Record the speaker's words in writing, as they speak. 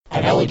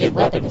Elegant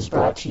Weapon is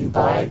brought to you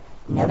by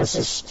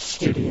Nemesis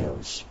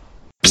Studios.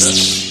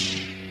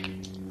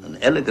 An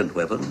elegant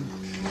weapon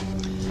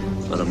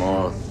for a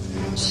more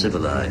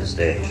civilized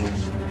age.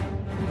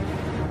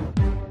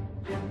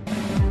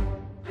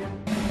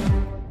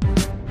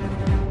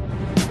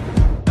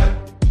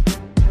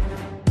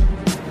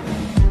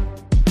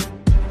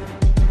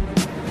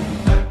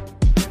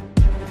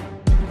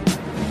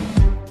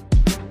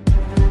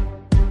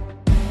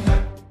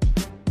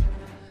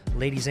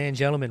 Ladies and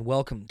gentlemen,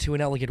 welcome to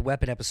An Elegant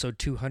Weapon, episode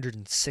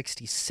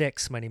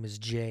 266. My name is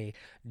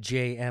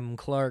J.M.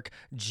 Clark,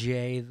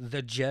 J.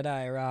 the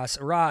Jedi Ross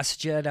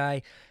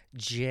Jedi,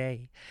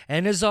 J.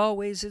 And as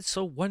always, it's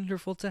so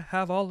wonderful to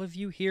have all of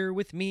you here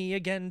with me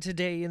again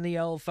today in the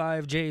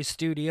L5J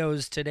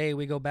studios. Today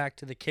we go back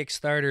to the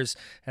Kickstarters,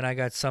 and I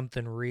got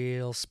something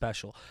real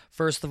special.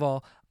 First of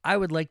all, I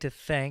would like to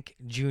thank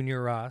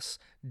Junior Ross,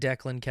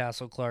 Declan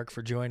Castle Clark,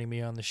 for joining me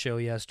on the show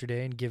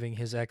yesterday and giving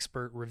his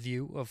expert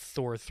review of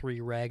Thor 3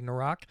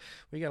 Ragnarok.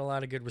 We got a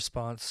lot of good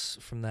response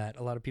from that.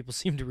 A lot of people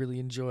seem to really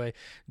enjoy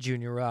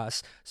Junior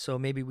Ross, so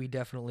maybe we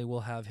definitely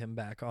will have him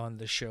back on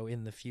the show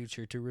in the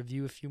future to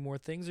review a few more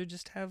things or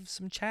just have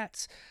some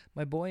chats.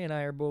 My boy and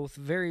I are both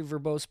very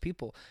verbose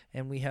people,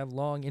 and we have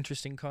long,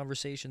 interesting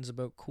conversations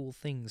about cool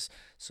things.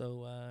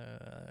 So,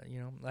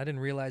 I didn't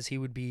realize he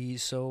would be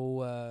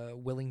so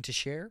willing to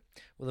share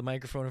with a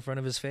microphone in front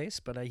of his face,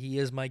 but he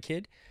is my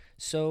kid,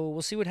 so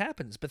we'll see what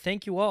happens. But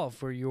thank you all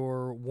for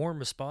your warm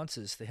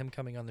responses to him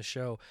coming on the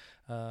show.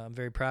 I'm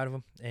very proud of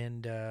him,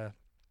 and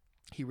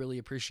he really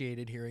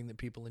appreciated hearing that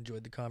people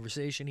enjoyed the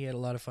conversation. He had a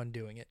lot of fun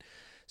doing it,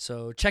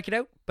 so check it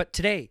out. But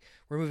today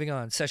we're moving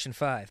on, session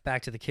 5,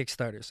 back to the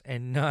Kickstarters,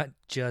 and not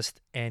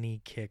just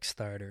any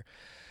Kickstarter.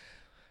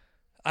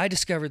 I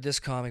discovered this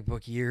comic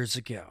book years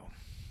ago.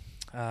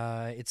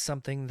 It's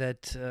something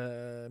that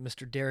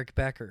Mr. Derek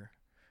Becker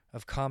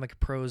of Comic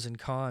Pros and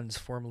Cons,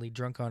 formerly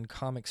Drunk on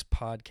Comics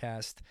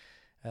podcast.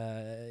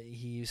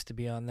 He used to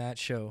be on that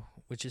show,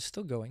 which is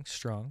still going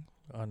strong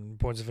on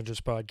Points of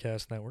Interest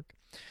Podcast Network.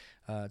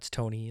 It's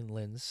Tony and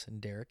Linz and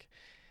Derek.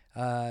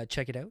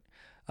 Check it out.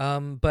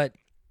 But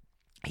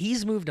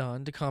he's moved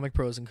on to Comic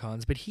Pros and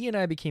Cons, but he and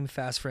I became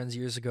fast friends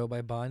years ago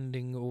by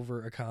bonding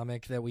over a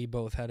comic that we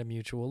both had a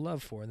mutual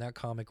love for, and that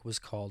comic was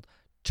called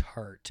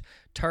Tart.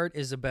 Tart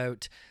is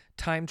about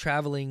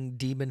time-traveling,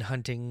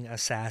 demon-hunting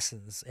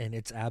assassins, and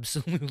it's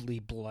absolutely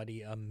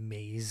bloody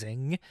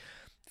amazing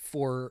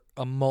for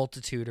a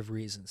multitude of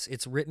reasons.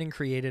 It's written and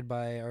created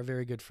by our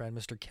very good friend,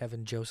 Mr.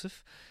 Kevin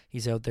Joseph.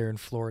 He's out there in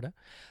Florida.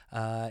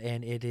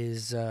 And it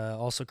is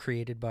also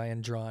created by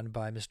and drawn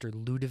by Mr.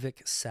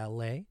 Ludovic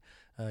Salé,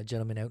 a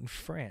gentleman out in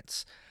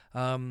France.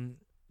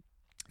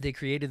 They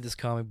created this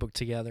comic book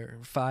together,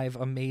 5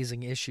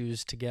 amazing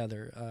issues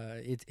together.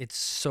 It's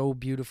so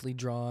beautifully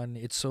drawn.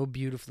 It's so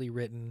beautifully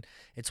written.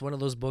 It's one of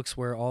those books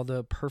where all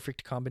the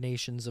perfect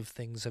combinations of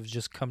things have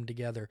just come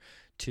together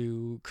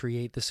to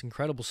create this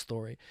incredible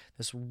story,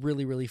 this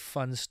really, really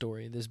fun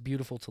story, this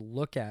beautiful to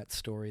look at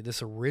story,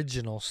 this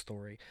original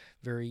story,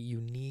 very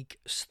unique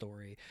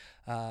story.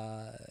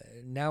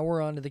 Now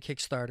we're on to the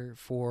Kickstarter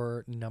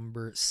for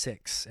number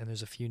 6, and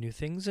there's a few new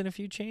things and a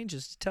few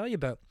changes to tell you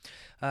about.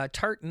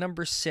 Tart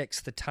number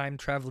 6, the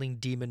time-traveling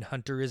demon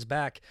hunter, is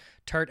back.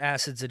 Tart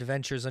Acid's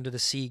adventures under the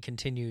sea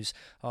continues.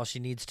 All she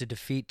needs to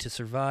defeat to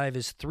survive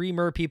is 3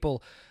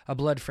 merpeople, a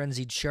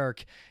blood-frenzied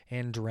shark,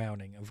 and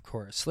drowning, of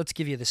course. Let's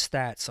give you the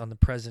stats on the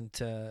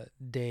present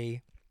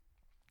day.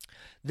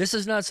 This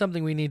is not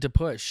something we need to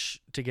push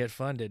to get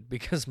funded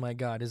because, my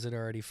God, is it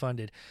already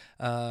funded.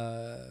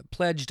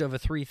 Pledged of a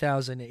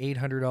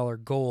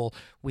 $3,800 goal,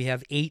 we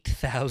have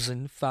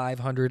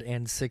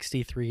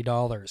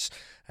 $8,563.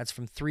 That's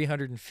from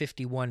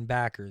 351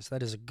 backers.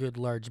 That is a good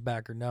large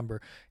backer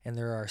number, and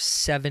there are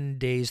 7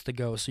 days to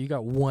go. So you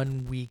got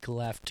 1 week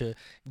left to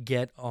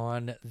get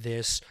on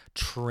this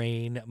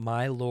train.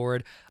 My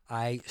Lord,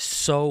 I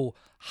so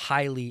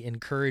highly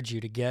encourage you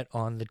to get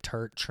on the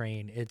Tart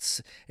train.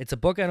 It's a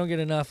book I don't get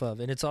enough of,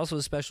 and it's also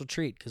a special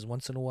treat because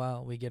once in a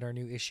while we get our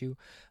new issue.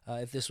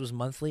 If this was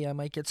monthly, I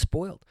might get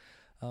spoiled.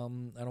 I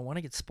don't want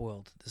to get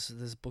spoiled.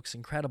 This book's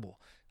incredible.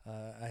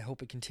 I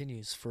hope it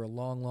continues for a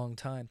long, long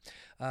time.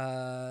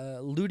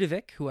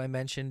 Ludovic, who I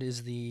mentioned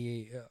is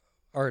the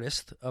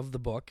artist of the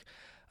book,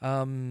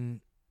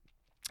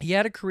 he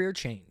had a career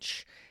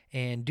change.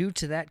 And due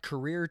to that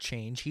career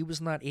change, he was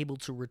not able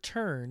to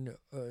return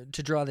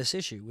to draw this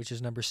issue, which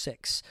is number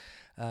 6.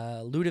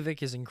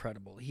 Ludovic is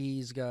incredible.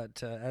 He's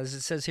got, as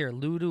it says here,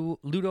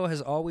 Ludo has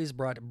always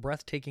brought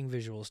breathtaking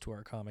visuals to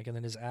our comic, and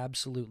that is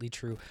absolutely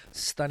true.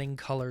 Stunning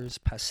colors,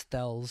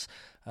 pastels,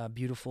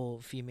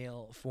 beautiful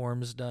female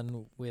forms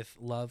done with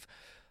love.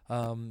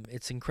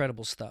 It's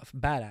incredible stuff.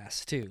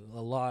 Badass too.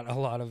 A lot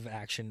of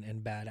action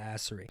and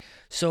badassery.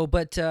 So,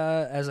 but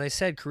as I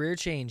said, career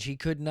change. He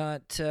could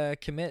not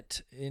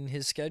commit in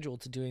his schedule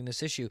to doing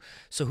this issue.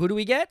 So who do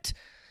we get?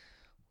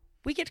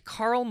 We get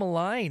Carl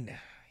Malign.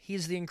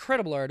 He's the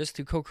incredible artist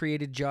who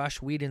co-created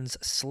Josh Whedon's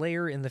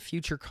Slayer in the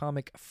Future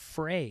comic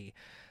Fray.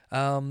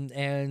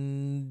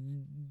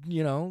 And,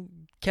 you know,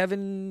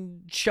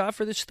 Kevin shot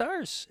for the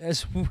stars,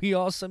 as we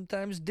all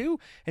sometimes do.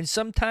 And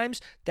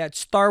sometimes that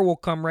star will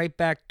come right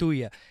back to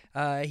you.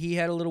 He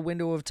had a little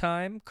window of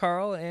time,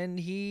 Carl, and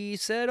he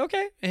said,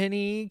 okay, and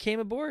he came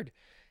aboard.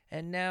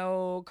 And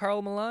now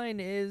Carl Malign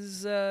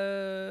is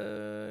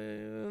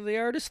the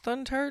artist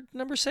on Tart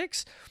number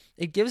 6.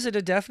 It gives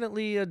it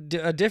definitely a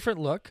different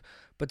look,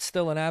 but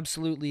still an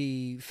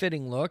absolutely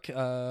fitting look.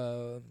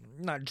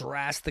 Not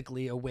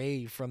drastically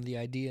away from the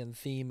idea and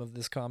theme of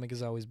this comic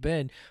has always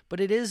been, but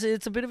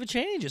it's a bit of a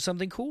change. It's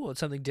something cool. It's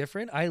something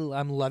different.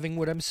 I'm loving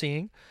what I'm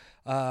seeing.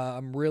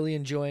 I'm really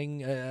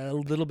enjoying a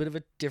little bit of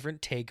a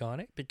different take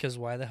on it, because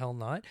why the hell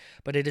not?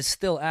 But it is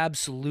still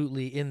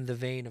absolutely in the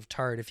vein of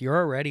Tart. If you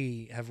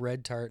already have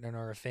read Tart and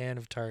are a fan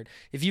of Tart,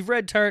 if you've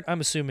read Tart,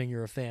 I'm assuming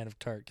you're a fan of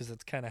Tart, because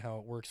that's kind of how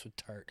it works with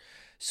Tart.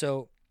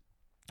 So,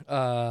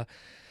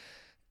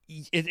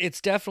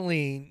 it's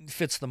definitely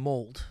fits the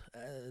mold.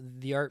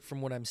 The art,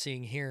 from what I'm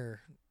seeing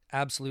here,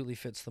 absolutely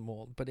fits the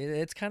mold. But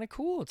it's kind of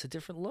cool. It's a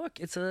different look.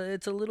 It's a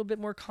little bit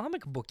more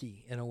comic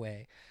booky in a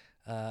way.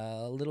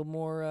 A little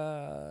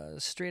more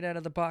straight out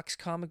of the box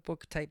comic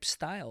book type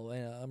style.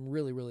 I'm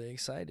really, really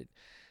excited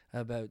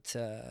about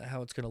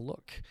how it's going to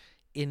look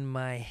in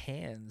my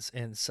hands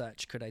and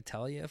such. Could I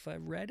tell you if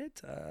I've read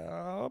it?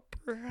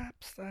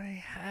 Perhaps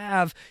I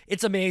have.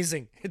 It's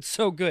amazing. It's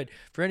so good.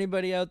 For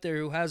anybody out there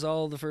who has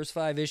all the first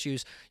 5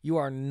 issues, you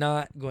are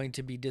not going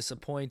to be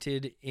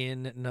disappointed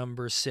in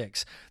number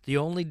 6. The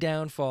only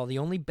downfall, the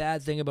only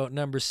bad thing about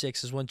number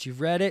 6 is once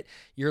you've read it,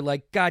 you're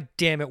like, God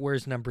damn it,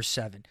 where's number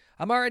 7?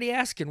 I'm already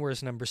asking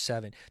where's number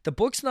 7. The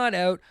book's not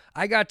out.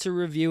 I got to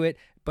review it,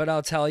 but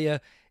I'll tell you,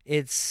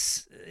 it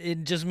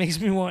just makes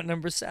me want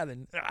number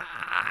 7.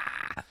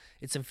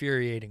 It's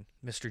infuriating,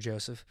 Mr.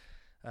 Joseph.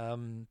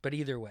 But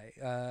either way,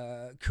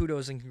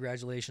 kudos and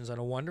congratulations on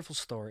a wonderful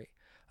story,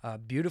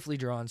 beautifully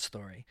drawn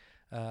story.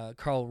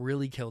 Carl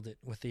really killed it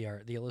with the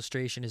art. The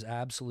illustration is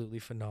absolutely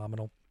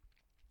phenomenal,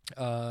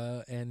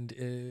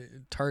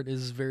 and Tart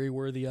is very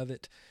worthy of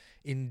it,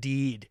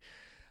 indeed.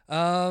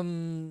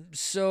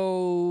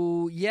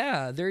 So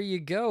yeah, there you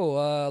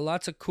go.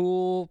 Lots of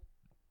cool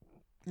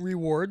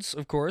rewards,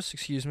 of course,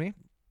 excuse me.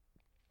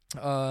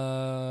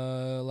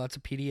 Lots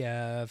of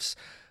PDFs,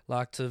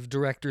 lots of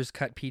director's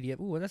cut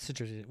PDF. Ooh, that's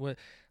interesting. What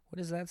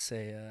does that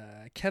say?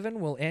 Kevin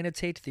will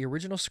annotate the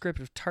original script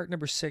of Tart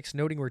number 6,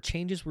 noting where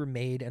changes were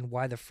made and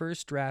why the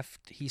first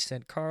draft he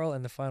sent Carl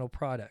and the final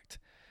product.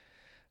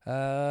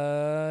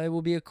 It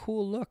will be a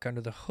cool look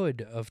under the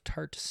hood of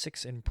Tart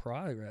 6 in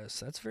progress.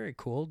 That's very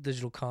cool.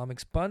 Digital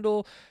Comics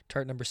bundle,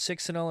 Tart number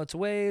 6 in all its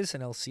ways,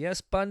 an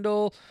LCS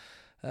bundle.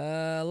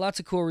 Lots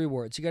of cool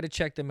rewards. You got to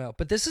check them out.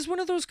 But this is one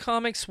of those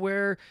comics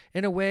where,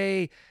 in a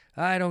way,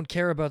 I don't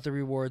care about the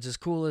rewards as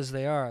cool as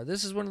they are.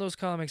 This is one of those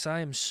comics I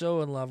am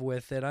so in love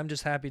with that I'm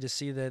just happy to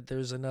see that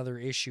there's another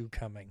issue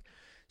coming.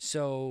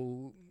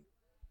 So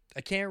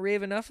I can't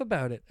rave enough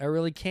about it. I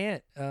really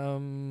can't.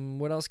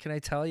 What else can I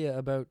tell you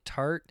about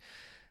Tart?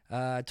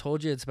 I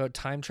told you it's about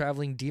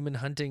time-traveling,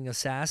 demon-hunting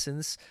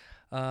assassins.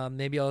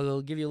 Maybe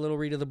I'll give you a little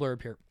read of the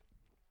blurb here.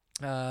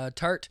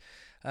 Tart,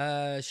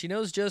 she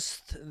knows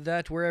just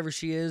that wherever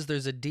she is,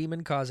 there's a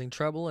demon causing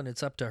trouble, and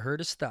it's up to her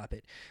to stop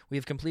it. We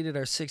have completed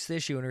our 6th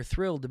issue and are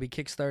thrilled to be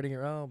kickstarting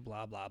her. Oh,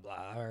 blah, blah,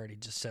 blah. I already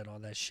just said all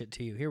that shit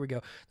to you. Here we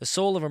go. The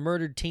soul of a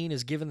murdered teen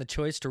is given the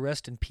choice to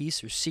rest in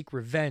peace or seek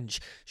revenge.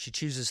 She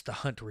chooses to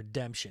hunt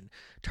redemption.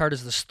 Tart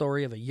is the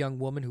story of a young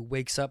woman who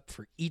wakes up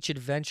for each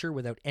adventure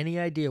without any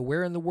idea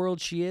where in the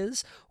world she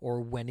is or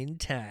when in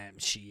time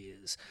she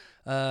is.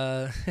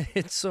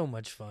 It's so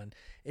much fun.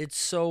 It's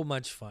so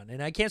much fun.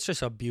 And I can't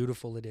stress how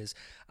beautiful it is.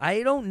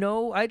 I don't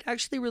know. I'd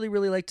actually really,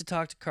 really like to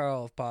talk to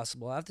Carl if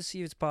possible. I'll have to see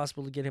if it's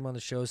possible to get him on the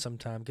show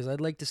sometime, because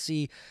I'd like to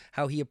see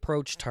how he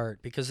approached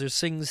Tart, because there's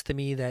things to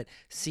me that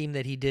seem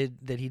that he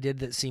did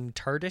that seem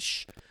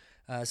Tartish.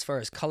 As far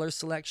as color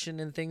selection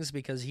and things,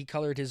 because he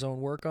colored his own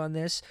work on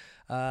this.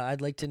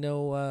 I'd like to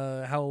know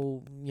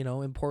how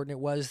important it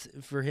was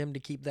for him to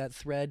keep that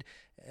thread,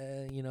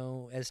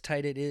 as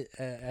tight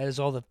as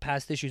all the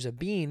past issues have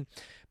been,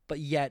 but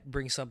yet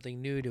bring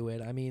something new to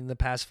it. I mean, the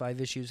past 5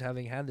 issues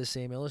having had the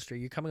same illustrator,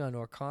 you're coming onto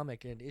a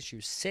comic at issue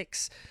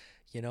 6.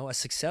 A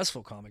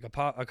successful comic,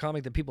 a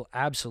comic that people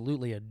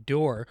absolutely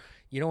adore.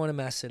 You don't want to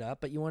mess it up,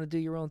 but you want to do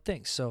your own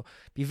thing. So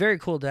be very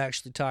cool to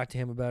actually talk to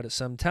him about it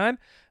sometime.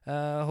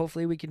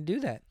 Hopefully we can do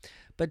that.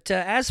 But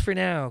as for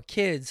now,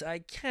 kids, I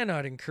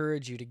cannot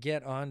encourage you to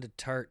get on to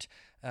Tart.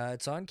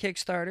 It's on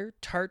Kickstarter.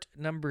 Tart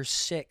number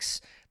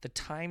 6. The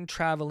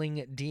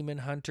time-traveling demon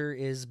hunter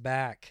is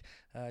back.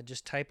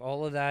 Just type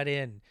all of that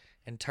in,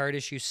 and Tart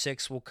issue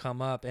 6 will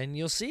come up. And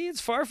you'll see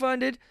it's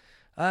far-funded.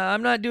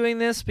 I'm not doing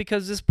this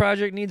because this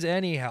project needs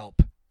any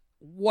help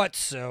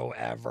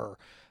whatsoever.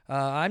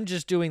 I'm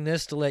just doing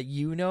this to let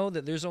you know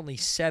that there's only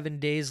 7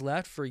 days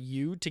left for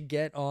you to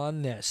get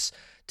on this,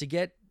 to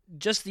get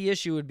just the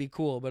issue would be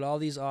cool, but all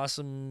these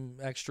awesome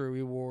extra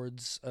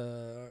rewards,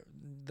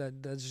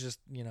 that's just,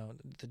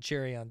 the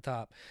cherry on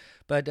top.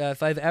 But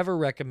if I've ever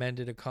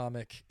recommended a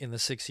comic in the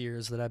 6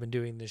 years that I've been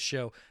doing this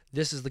show,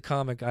 this is the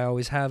comic I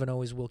always have and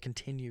always will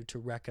continue to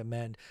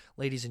recommend.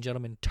 Ladies and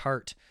gentlemen,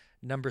 Tart,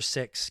 number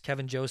 6,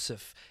 Kevin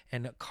Joseph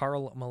and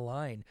Carl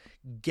Malign.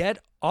 Get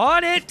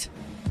on it!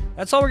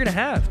 That's all we're going to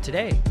have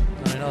today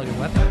on An Elegant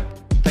Weapon.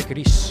 Take it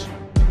easy.